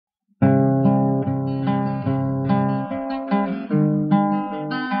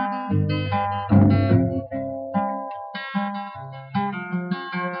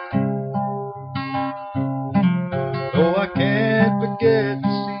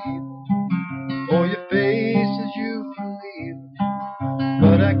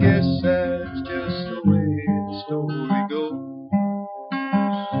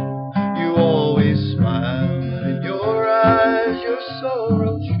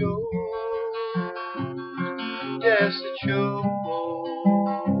shows. Yes, it shows.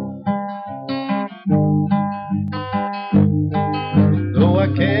 Though I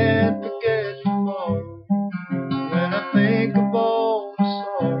can't forget tomorrow, when I think of all the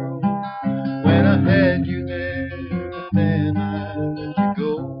sorrow, when I had you there, but then I let you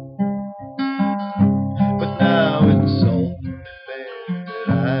go. But now it's only fair that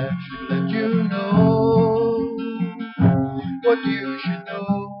I should let you know what you should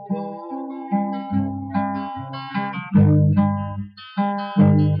know.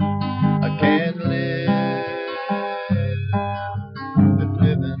 I can't live if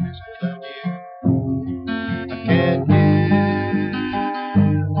living is without you.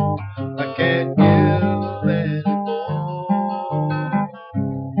 I can't give anymore.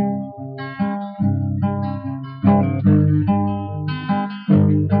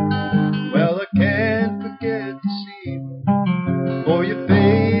 Well, I can't forget this evening, for your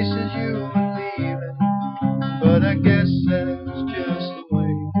face as you were leaving, but I guess that